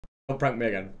Don't prank me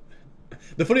again.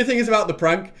 The funny thing is about the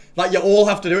prank, like, you all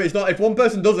have to do it. It's not, if one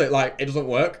person does it, like, it doesn't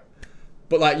work.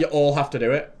 But, like, you all have to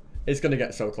do it. It's going to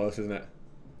get so close, isn't it?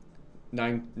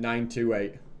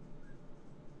 928.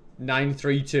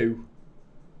 932.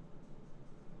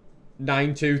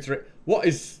 923. What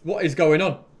is going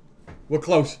on? We're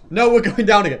close. No, we're going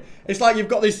down again. It's like you've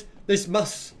got this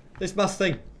mass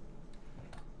thing.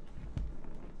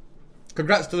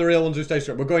 Congrats to the real ones who stay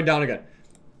straight. We're going down again.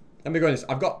 Let me go in this.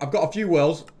 I've got a few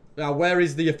worlds. Now, where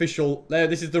is the official? There,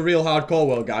 this is the real hardcore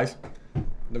world, guys.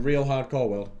 The real hardcore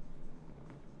world.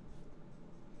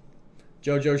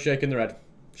 Jojo's shaking their head.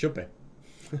 Should be.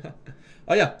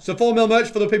 Oh yeah, so 4 mil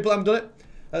merch for the people that haven't done it,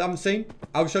 that haven't seen.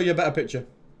 I'll show you a better picture.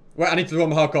 Wait, I need to do on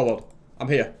my hardcore world. I'm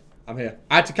here. I'm here.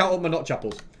 I had to count up my nut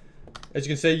chapels. As you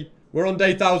can see, we're on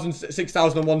day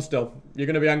 6001 still. You're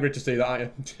going to be angry to see that,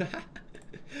 aren't you?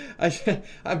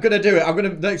 I'm going to do it. I'm going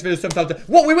to, next video, 7,000.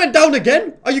 What, we went down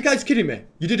again? Are you guys kidding me?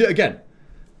 You did it again?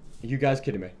 Are you guys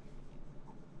kidding me?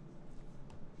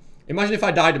 Imagine if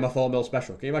I died in my 4 mil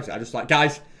special. Can you imagine? I just like,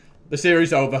 guys, the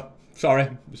series over. Sorry,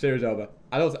 the series over.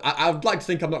 I'd like to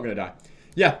think I'm not going to die.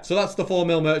 Yeah, so that's the 4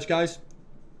 mil merch, guys.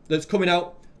 That's coming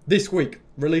out this week.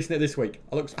 Releasing it this week.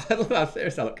 I look how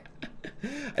serious I look.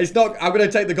 It's not, I'm going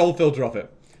to take the gold filter off it.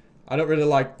 I don't really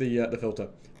like the filter.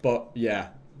 But yeah,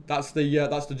 that's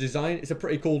the design. It's a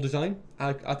pretty cool design.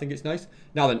 I think it's nice.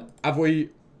 Now then, have we...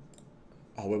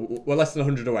 Oh, we're less than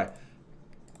 100 away.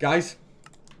 Guys.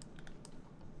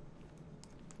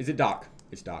 Is it dark?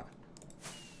 It's dark.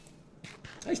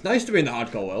 It's nice to be in the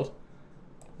hardcore world.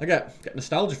 I get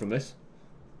nostalgia from this.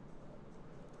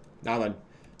 Now then,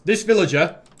 this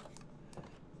villager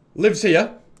lives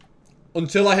here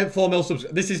until I hit 4 mil subs.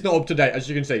 This is not up to date, as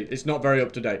you can see. It's not very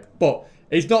up to date. But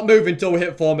it's not moving until we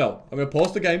hit 4 mil. I'm going to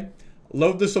pause the game,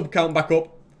 load the sub count back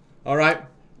up. Alright.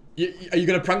 Are you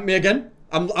going to prank me again?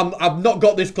 I've not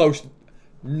got this close.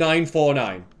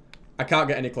 949. I can't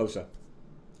get any closer.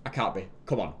 I can't be.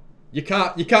 Come on. You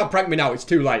can't prank me now. It's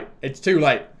too late. It's too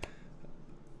late.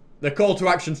 The call to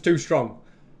action's too strong.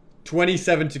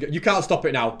 27 to go. You can't stop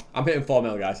it now. I'm hitting 4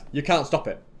 mil, guys. You can't stop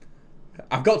it.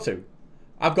 I've got to.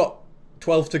 I've got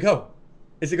 12 to go.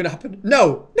 Is it going to happen?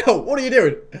 No. No. What are you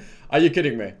doing? Are you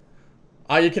kidding me?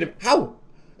 Are you kidding me? How?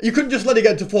 You couldn't just let it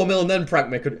get to 4 mil and then prank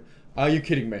me, could? Are you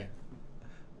kidding me?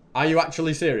 Are you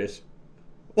actually serious?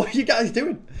 What are you guys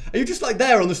doing? Are you just like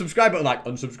there on the subscribe button, like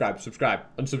unsubscribe, subscribe,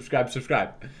 unsubscribe,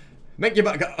 subscribe? Make your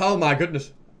back. Oh my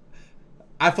goodness!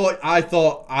 I thought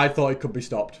it could be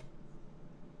stopped.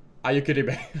 Are you kidding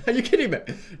me? Are you kidding me?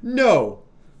 No.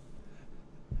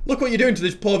 Look what you're doing to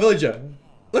this poor villager.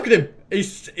 Look at him.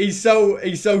 He's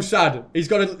so sad. He's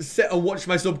got to sit and watch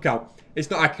my sub count. It's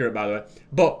not accurate, by the way,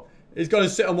 but he's got to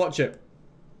sit and watch it.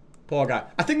 Poor guy.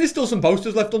 I think there's still some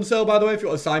posters left on sale, by the way. If you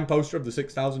want a signed poster of the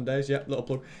 6,000 days, yeah, little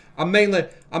plug. I'm mainly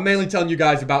telling you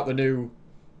guys about the new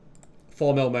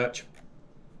 4 mil merch.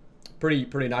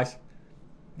 Pretty nice.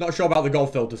 Not sure about the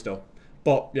gold filter still,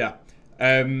 but yeah.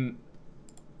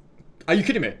 Are you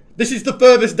kidding me? This is the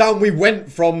furthest down we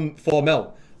went from 4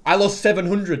 mil. I lost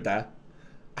 700 there.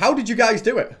 How did you guys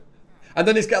do it? And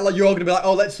then it's getting like you're all gonna be like,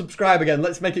 oh, let's subscribe again.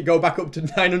 Let's make it go back up to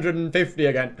 950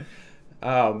 again.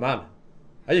 Oh man.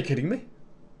 Are you kidding me?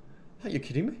 Are you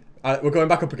kidding me? We're going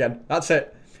back up again. That's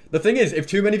it. The thing is, if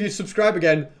too many of you subscribe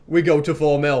again, we go to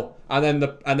 4 mil, and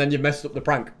then you've messed up the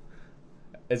prank.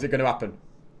 Is it going to happen?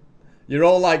 You're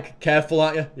all like careful,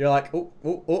 aren't you? You're like, oh,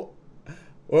 oh, oh.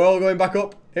 We're all going back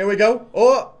up. Here we go.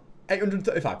 Oh,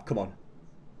 835. Come on.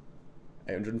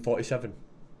 847.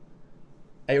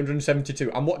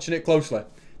 872. I'm watching it closely.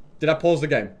 Did I pause the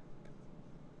game?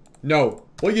 No.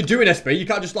 What are you doing, SB? You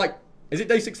can't just like... Is it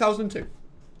day 6002?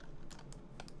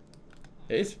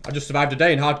 It is. I just survived a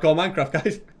day in hardcore Minecraft,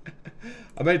 guys.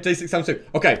 I made it day 6002.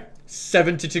 Okay.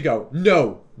 70 to go.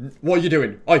 No. What are you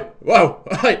doing? Oi. Whoa.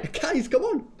 Right. Guys, come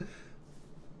on.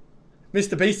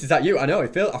 Mr. Beast, is that you? I know. I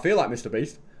feel like Mr.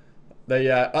 Beast.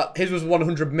 His was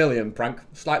 100 million prank.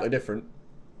 Slightly different.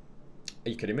 Are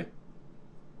you kidding me?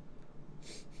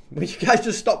 Will you guys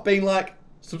just stop being like,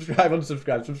 subscribe,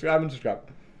 unsubscribe, subscribe, unsubscribe?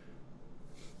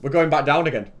 We're going back down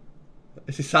again.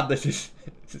 This is sad, this is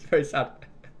very sad.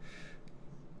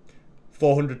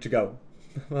 400 to go.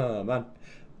 Oh, man.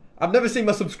 I've never seen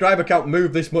my subscriber count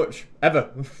move this much,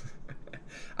 ever.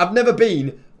 I've never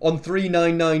been on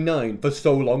 3999 for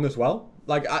so long as well.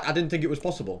 Like, I didn't think it was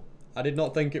possible. I did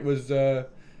not think it was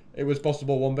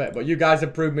possible one bit. But you guys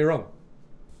have proved me wrong.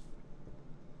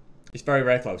 It's very,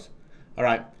 very close.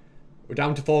 Alright. We're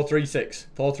down to 436.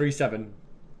 437.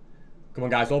 Come on,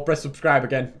 guys. All press subscribe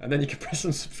again. And then you can press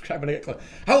unsubscribe when I get close.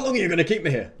 How long are you going to keep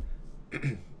me here?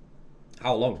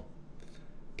 How long?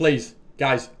 Please,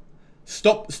 guys.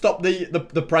 Stop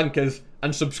the prankers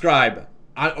and subscribe.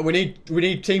 We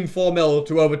need Team 4 mil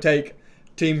to overtake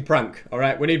Team Prank. All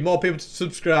right, we need more people to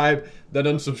subscribe than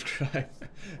unsubscribe.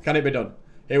 Can it be done?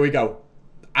 Here we go.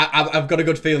 I've got a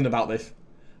good feeling about this.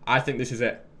 I think this is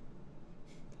it.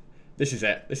 This is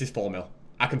it. This is 4 mil.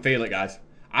 I can feel it, guys.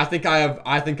 I think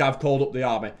I've called up the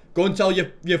army. Go and tell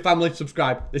your family to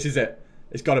subscribe. This is it.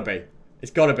 It's gotta be.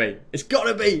 It's gotta be. It's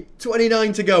gotta be.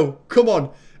 29 to go. Come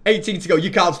on. 18 to go.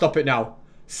 You can't stop it now.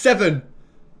 7.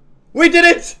 We did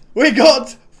it. We got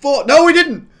 4. No, we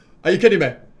didn't. Are you kidding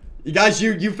me? You guys,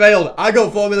 you failed. I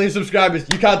got 4 million subscribers.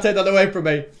 You can't take that away from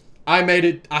me. I made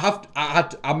it.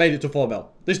 I made it to 4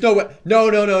 mil. There's no way. No.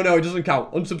 It doesn't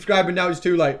count. Unsubscribing now is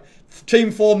too late.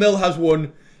 Team 4 mil has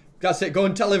won. That's it. Go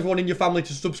and tell everyone in your family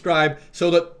to subscribe so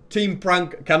that Team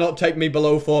Prank cannot take me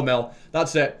below 4 mil.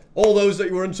 That's it. All those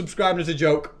that were unsubscribing as a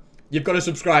joke, you've got to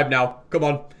subscribe now. Come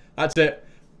on. That's it.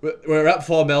 We're at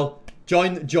 4 mil.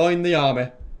 Join the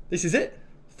army. This is it.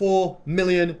 4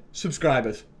 million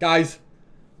subscribers. Guys,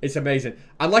 it's amazing.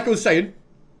 And like I was saying,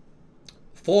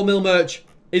 4 mil merch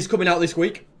is coming out this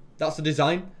week. That's the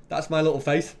design. That's my little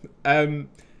face. And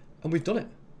we've done it.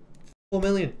 4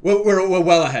 million. We're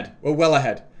well ahead. We're well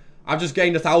ahead. I've just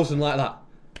gained 1,000 like that.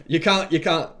 You can't.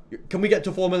 Can we get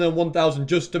to 4 million 1,000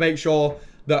 just to make sure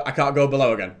that I can't go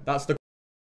below again? That's the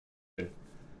question.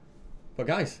 But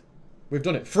guys, we've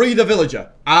done it. Free the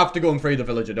villager. I have to go and free the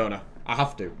villager, don't I? I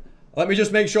have to. Let me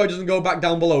just make sure it doesn't go back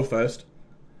down below first.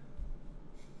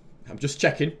 I'm just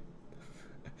checking.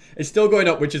 It's still going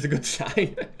up, which is a good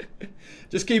sign.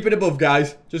 Just keep it above,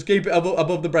 guys. Just keep it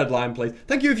above the breadline, please.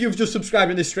 Thank you if you've just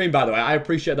subscribed in this stream, by the way. I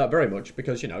appreciate that very much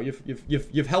because you know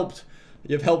you've helped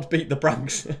beat the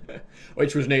pranks,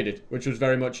 which was needed, which was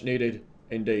very much needed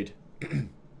indeed.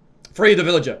 Free the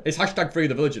villager. It's hashtag free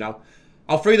the villager now.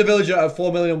 I'll free the villager at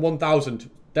 4 million 1,000.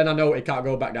 Then I know it can't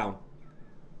go back down.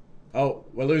 Oh,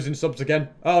 we're losing subs again.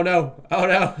 Oh no,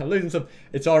 I'm losing subs.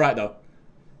 It's all right though.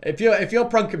 If you're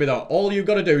pranking me though, all you've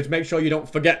got to do is make sure you don't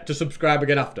forget to subscribe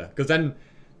again after, because then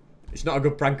it's not a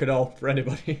good prank at all for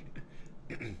anybody.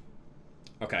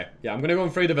 Okay, yeah, I'm gonna go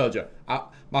and free the villager.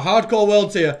 My hardcore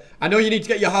world's here. I know you need to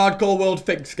get your hardcore world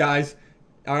fixed, guys.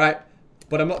 All right,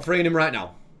 but I'm not freeing him right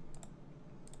now.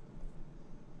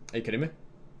 Are you kidding me?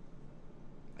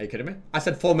 Are you kidding me? I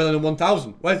said 4 million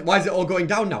 1,000. Why is it all going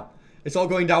down now? It's all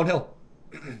going downhill.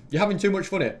 You're having too much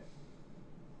fun here.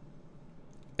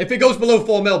 If it goes below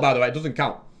 4 mil, by the way, it doesn't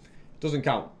count. It doesn't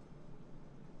count.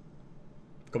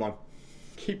 Come on.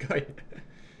 Keep going.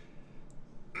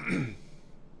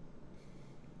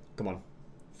 Come on.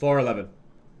 411.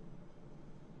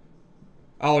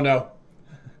 Oh, no.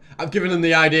 I've given them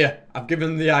the idea. I've given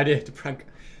them the idea to prank.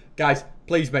 Guys,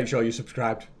 please make sure you're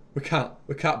subscribed. We can't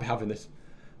be having this.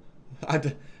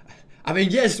 I mean,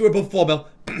 yes, we're above 4 mil.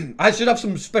 I should have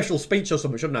some special speech or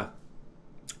something, shouldn't I?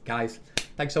 Guys,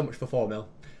 thanks so much for 4 mil.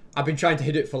 I've been trying to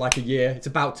hit it for like a year. It's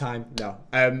about time. No.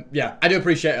 Yeah, I do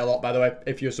appreciate it a lot, by the way,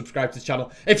 if you're subscribed to the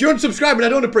channel. If you're unsubscribing, I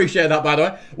don't appreciate that, by the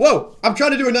way. Whoa, I'm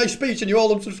trying to do a nice speech and you're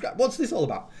all unsubscribed. What's this all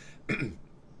about?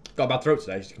 Got a bad throat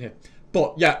today, as you can hear.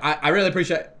 But yeah, I really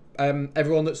appreciate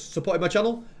everyone that's supported my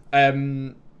channel.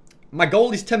 My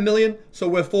goal is 10 million, so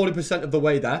we're 40% of the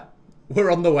way there.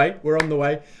 We're on the way. We're on the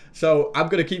way. So I'm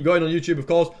going to keep going on YouTube, of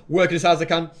course, working as hard as I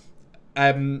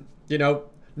can. You know,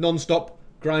 non-stop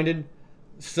grinding.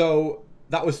 So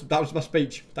that was my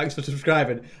speech. Thanks for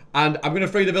subscribing. And I'm going to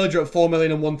free the villager at 4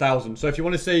 million 1,000. So if you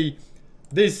want to see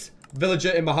this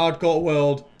villager in my hardcore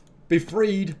world be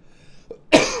freed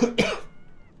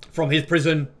from his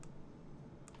prison,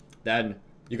 then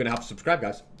you're going to have to subscribe,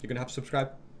 guys. You're going to have to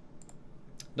subscribe.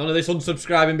 None of this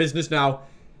unsubscribing business now.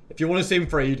 If you want to see him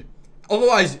freed.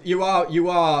 Otherwise, you are,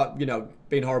 you know,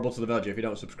 being horrible to the villager if you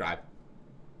don't subscribe.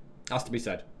 Has to be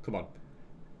said. Come on.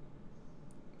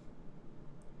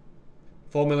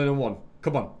 4 million and 1.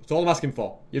 Come on. That's all I'm asking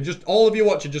for. You just, all of you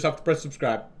watching just have to press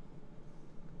subscribe.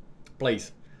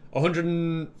 Please.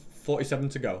 147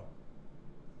 to go.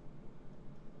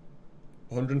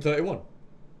 131.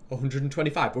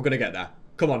 125. We're going to get there.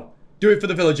 Come on. Do it for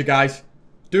the villager, guys.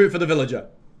 Do it for the villager.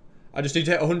 I just need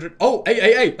to hit 100. Oh,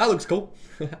 888. That looks cool.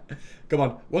 Come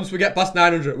on. Once we get past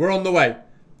 900, we're on the way.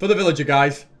 For the villager,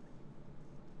 guys.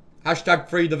 Hashtag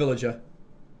free the villager.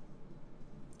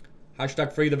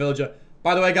 Hashtag free the villager.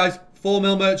 By the way, guys, 4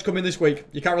 mil merch coming this week.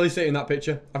 You can't really see it in that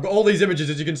picture. I've got all these images,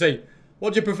 as you can see.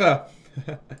 What do you prefer?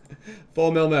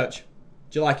 4 mil merch.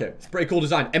 Do you like it? It's a pretty cool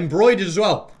design. Embroidered as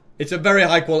well. It's a very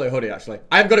high quality hoodie, actually.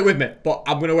 I haven't got it with me, but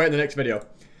I'm going to wear it in the next video.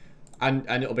 And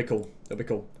it'll be cool. It'll be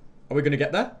cool. Are we going to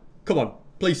get there? Come on.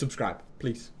 Please subscribe.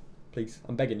 Please. Please.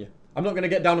 I'm begging you. I'm not going to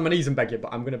get down on my knees and beg you,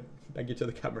 but I'm going to beg you to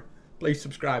the camera. Please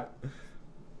subscribe.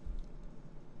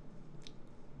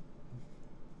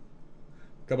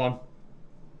 Come on.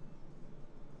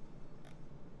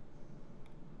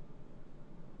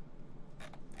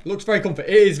 Looks very comfy. It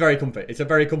is very comfy. It's a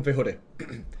very comfy hoodie.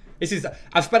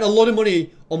 I've spent a lot of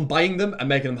money on buying them and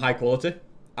making them high quality.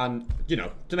 And, you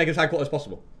know, to make it as high quality as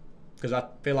possible. Because I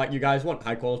feel like you guys want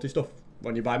high quality stuff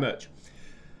when you buy merch.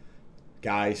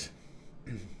 Guys.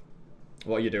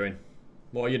 What are you doing?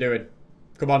 What are you doing?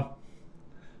 Come on.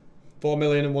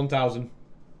 4,001,000.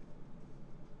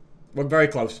 We're very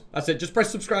close. That's it. Just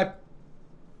press subscribe.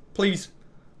 Please.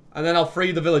 And then I'll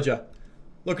free the villager.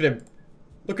 Look at him.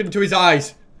 Look into his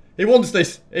eyes. He wants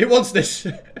this. He wants this.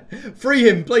 Free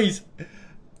him, please.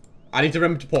 I need to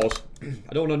remember to pause.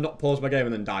 I don't want to not pause my game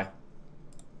and then die.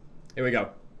 Here we go.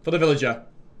 For the villager.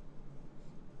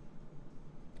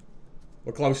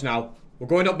 We're close now. We're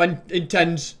going up in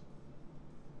tens.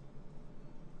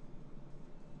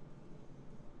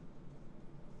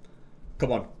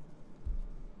 Come on.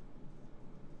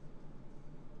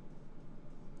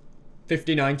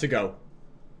 59 to go.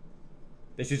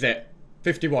 This is it.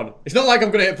 51. It's not like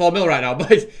I'm going to hit 4 mil right now,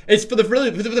 but it's for the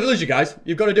villager, guys.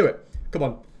 You've got to do it. Come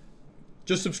on.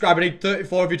 Just subscribe. I need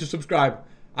 34 of you to subscribe.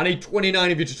 I need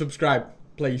 29 of you to subscribe,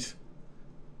 please.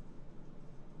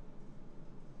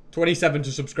 27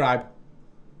 to subscribe.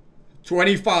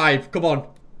 25. Come on.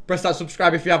 Press that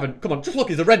subscribe if you haven't. Come on. Just look,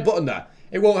 there's a red button there.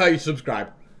 It won't hurt you to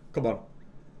subscribe. Come on.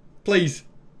 Please.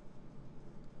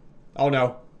 Oh,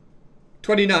 no.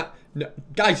 29. No.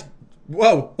 Guys.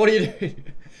 Whoa. What are you doing?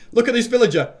 Look at this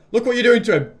villager. Look what you're doing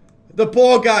to him. The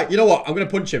poor guy. You know what? I'm going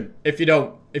to punch him if you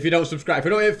don't subscribe. If we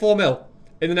don't hit 4 mil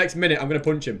in the next minute, I'm going to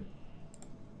punch him.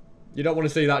 You don't want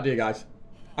to see that, do you guys?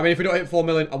 I mean, if we don't hit 4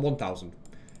 million and 1,000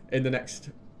 in the next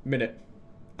minute,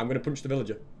 I'm going to punch the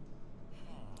villager.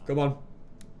 Come on.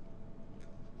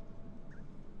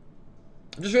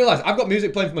 I just realised I've got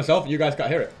music playing for myself and you guys can't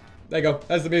hear it. There you go.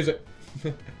 There's the music.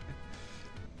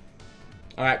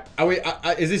 Alright.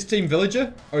 Is this team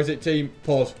villager or is it team...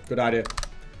 Pause. Good idea.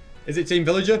 Is it team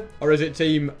villager or is it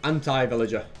team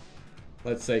anti-villager?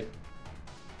 Let's see.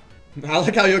 I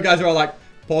like how you guys are all like,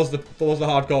 pause the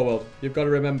hardcore world. You've got to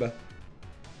remember.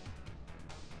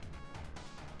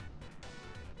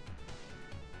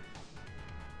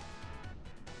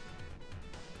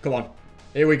 Come on.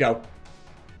 Here we go.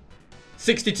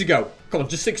 60 to go. Come on,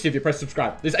 just 60 if you press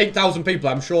subscribe. There's 8,000 people.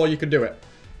 I'm sure you can do it.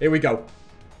 Here we go.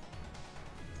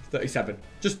 37.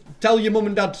 Just tell your mum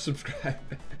and dad to subscribe.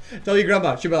 Tell your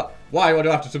grandma. She'll be like, why do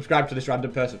I have to subscribe to this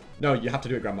random person? No, you have to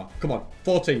do it, grandma. Come on.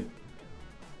 14.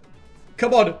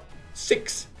 Come on.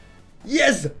 6.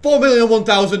 Yes!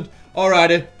 4,001,000.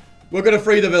 Alrighty. We're going to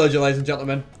free the villager, ladies and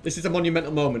gentlemen. This is a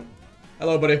monumental moment.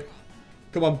 Hello, buddy.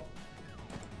 Come on.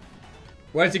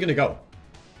 Where's he going to go?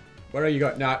 Where are you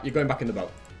going? Nah, you're going back in the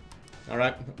boat.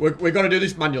 Alright. We're going to do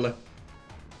this manually.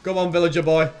 Come on, villager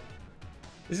boy.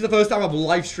 This is the first time I've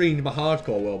live streamed my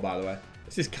hardcore world, by the way.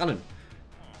 This is canon.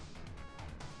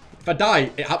 If I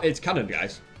die, it's canon,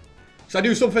 guys. So I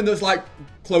do something that's like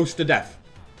close to death.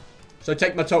 So I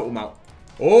take my totem out.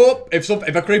 Oh, if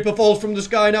a creeper falls from the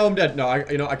sky now, I'm dead. No, I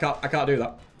can't do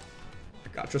that. I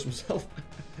can't trust myself.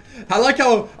 I like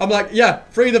how I'm like, yeah,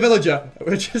 free the villager.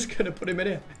 We're just gonna put him in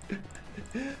here.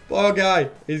 Poor guy.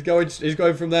 He's going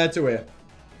from there to here.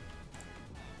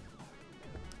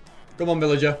 Come on,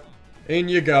 villager. In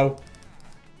you go.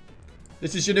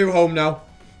 This is your new home now.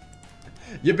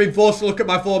 You've been forced to look at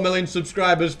my 4 million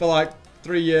subscribers for like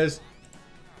 3 years.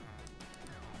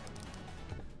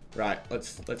 Right,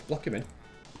 let's block him in.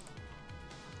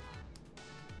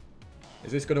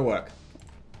 Is this gonna work?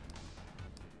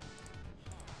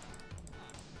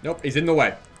 Nope, he's in the way.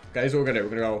 Okay, here's what we're gonna do.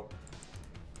 We're gonna go.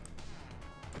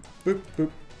 Boop,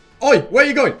 boop. Oi, where are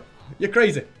you going? You're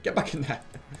crazy. Get back in there.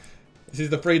 This is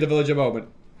the free the villager moment.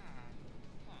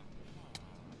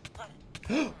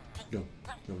 No. No.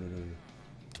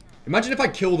 Imagine if I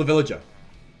kill the villager.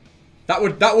 That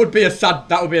would be a sad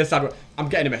one. I'm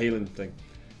getting him a healing thing.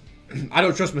 I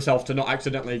don't trust myself to not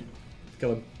accidentally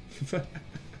kill him.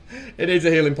 It is a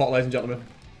healing pot, ladies and gentlemen.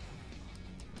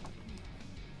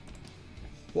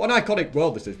 What an iconic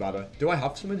world this is, by the way. Do I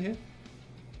have some in here?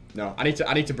 No, I need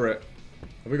to brew it.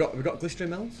 Have we got glistering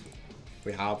melons?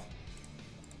 We have.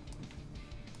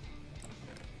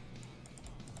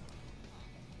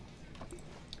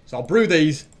 So I'll brew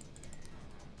these.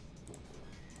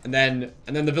 And then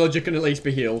the villager can at least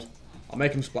be healed. I'll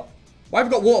make him splat. Why have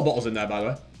we got water bottles in there, by the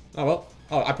way? Oh, well.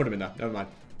 Oh, I put them in there. Never mind.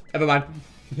 Never mind.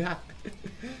 Yeah.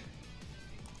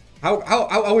 How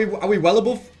are we well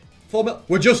above 4 mil?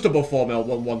 We're just above 4 mil,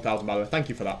 1,000, by the way. Thank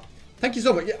you for that. Thank you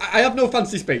so much. I have no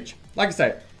fancy speech. Like I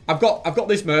say, I've got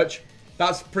this merch.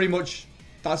 That's pretty much,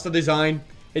 that's the design.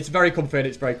 It's very comfy and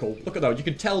it's very cool. Look at that. You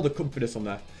can tell the comfiness on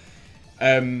there.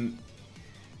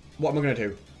 What am I going to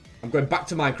do? I'm going back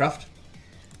to Minecraft.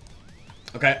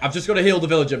 Okay, I've just got to heal the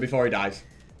villager before he dies.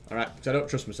 Alright, because I don't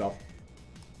trust myself.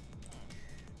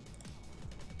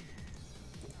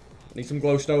 I need some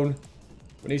glowstone.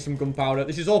 We need some gunpowder.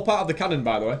 This is all part of the canon,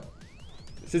 by the way.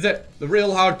 This is it. The real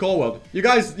hardcore world. You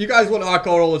guys want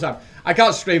hardcore all the time. I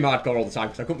can't stream hardcore all the time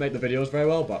because I couldn't make the videos very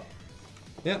well, but...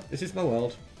 yeah, this is my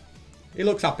world. He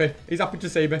looks happy. He's happy to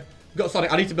see me. I've got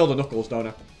Sonic. I need to build a Knuckles, don't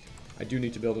I? I do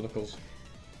need to build a Knuckles.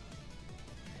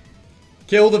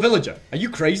 Kill the villager. Are you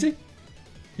crazy?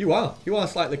 You are. You are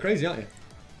slightly crazy, aren't you?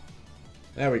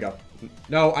 There we go.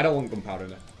 No, I don't want gunpowder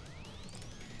in there.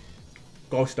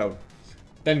 Glowstone.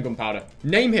 Then gunpowder.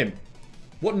 Name him.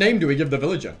 What name do we give the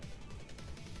villager?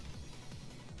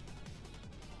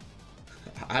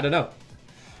 I don't know.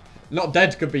 Not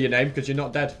dead could be your name because you're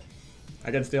not dead.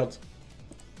 Against the odds.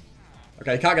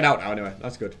 Okay, he can't get out now anyway.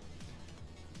 That's good.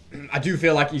 I do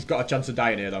feel like he's got a chance of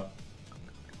dying here though.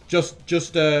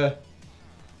 Just a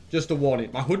warning.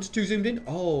 My hood's too zoomed in?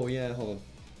 Oh yeah, hold on.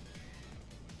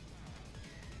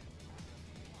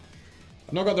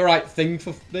 I've not got the right thing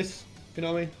for this. You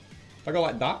know what I mean? If I go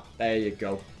like that, there you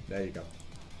go. There you go.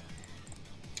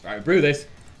 Alright, brew this.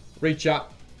 Read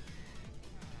chat.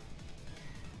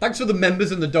 Thanks for the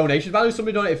members and the donations. Value,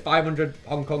 somebody donated 500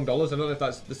 Hong Kong dollars. I don't know if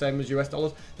that's the same as US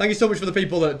dollars. Thank you so much for the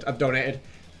people that have donated.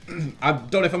 I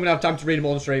don't know if I'm going to have time to read them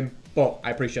all on stream, but I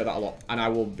appreciate that a lot. And I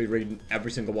will be reading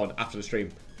every single one after the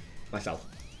stream myself.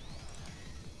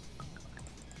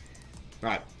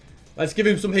 Right. Let's give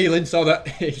him some healing so that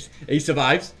he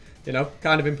survives. You know,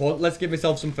 kind of important. Let's give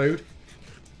myself some food.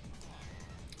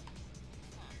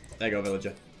 There you go,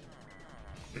 villager.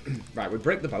 Right, we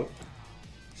break the boat.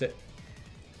 Sit.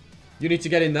 You need to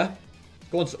get in there.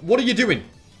 Go on. What are you doing?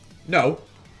 No.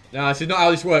 No, this is not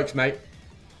how this works, mate.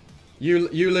 You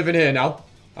live in here now.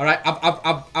 Alright,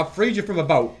 I've freed you from a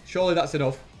boat. Surely that's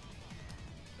enough.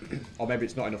 Or maybe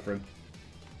it's not enough for him.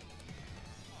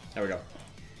 There we go.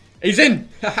 He's in!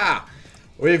 Haha!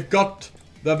 We've got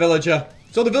the villager.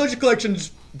 So the villager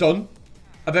collection's done.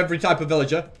 Of every type of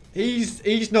villager.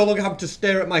 He's no longer having to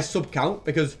stare at my sub count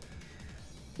because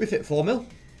we've hit 4 mil.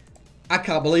 I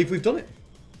can't believe we've done it.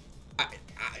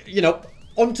 You know,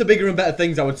 on to bigger and better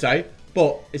things, I would say.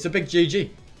 But it's a big GG.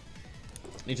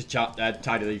 Need to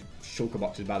tidy these shulker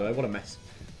boxes, by the way. What a mess.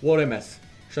 What a mess.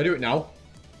 Should I do it now?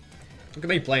 Look at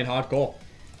me playing hardcore.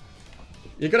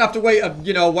 You're going to have to wait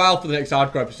a while for the next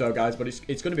hardcore episode, guys. But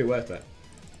it's going to be worth it.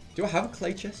 Do I have a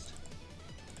clay chest?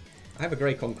 I have a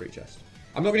grey concrete chest.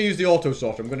 I'm not going to use the auto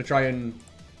sorter. I'm going to try and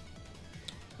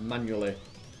manually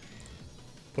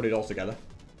put it all together.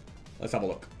 Let's have a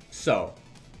look. So,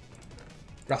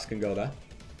 grass can go there.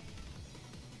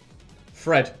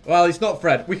 Fred. Well, it's not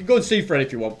Fred. We can go and see Fred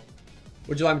if you want.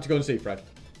 Would you like me to go and see Fred?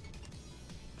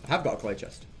 I have got a clay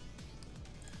chest.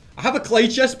 I have a clay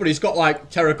chest, but it's got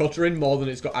like terracotta in more than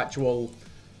it's got actual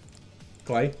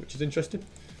clay, which is interesting.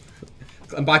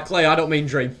 And by clay, I don't mean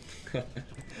dream.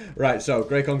 Right, so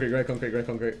grey concrete, grey concrete, grey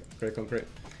concrete, grey concrete.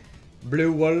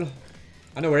 Blue wool.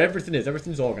 I know where everything is.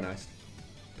 Everything's organised.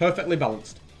 Perfectly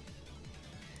balanced.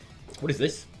 What is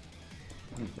this?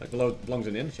 That belongs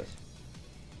in the ender chest.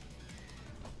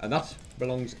 And that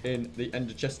belongs in the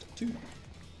ender chest too.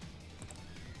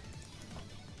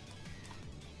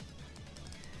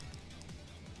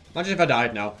 Imagine if I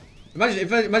died now.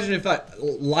 Imagine if that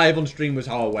live on stream was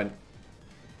how I went.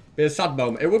 Be a sad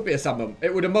moment. It would be a sad moment.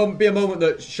 It would be a moment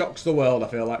that shocks the world, I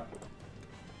feel like.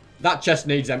 That chest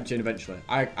needs emptying eventually.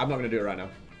 I'm not going to do it right now.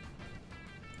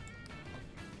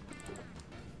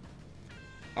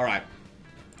 Alright.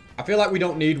 I feel like we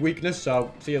don't need weakness,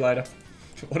 so see you later.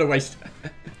 What a waste.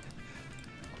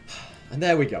 And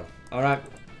there we go. Alright.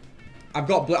 I'm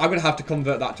going to have to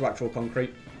convert that to actual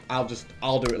concrete. I'll do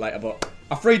it later, but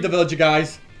I freed the villager,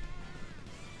 guys.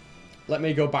 Let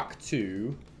me go back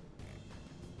to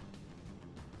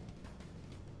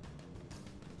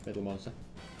Middle Monster.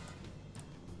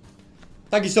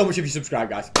 Thank you so much if you subscribe,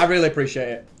 guys. I really appreciate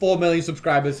it. 4 million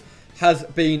subscribers has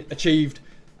been achieved.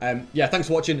 Yeah, thanks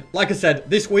for watching. Like I said,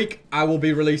 this week I will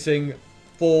be releasing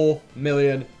 4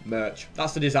 million merch.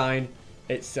 That's the design.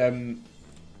 It's,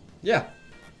 yeah.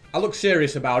 I look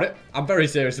serious about it. I'm very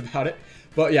serious about it.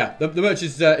 But yeah, the merch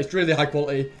is it's really high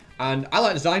quality. And I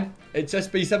like the design. It's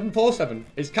SB737.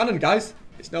 It's canon, guys.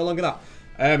 It's no longer that.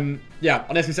 Yeah,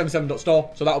 on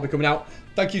SB737.store. So that will be coming out.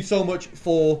 Thank you so much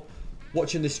for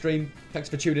watching this stream. Thanks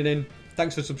for tuning in.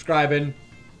 Thanks for subscribing.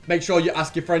 Make sure you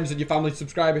ask your friends and your family to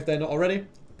subscribe if they're not already.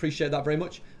 Appreciate that very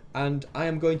much. And I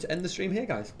am going to end the stream here,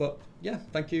 guys. But yeah,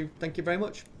 thank you very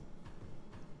much.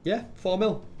 yeah, 4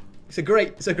 mil. It's a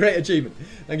great achievement.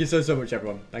 Thank you so much,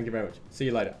 everyone. Thank you very much. See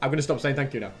you later. I'm going to stop saying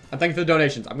thank you now. And thank you for the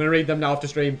donations. I'm going to read them now after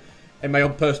stream in my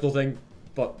own personal thing.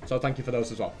 But, so thank you for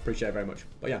those as well. Appreciate it very much.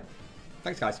 But yeah,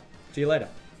 thanks guys. See you later.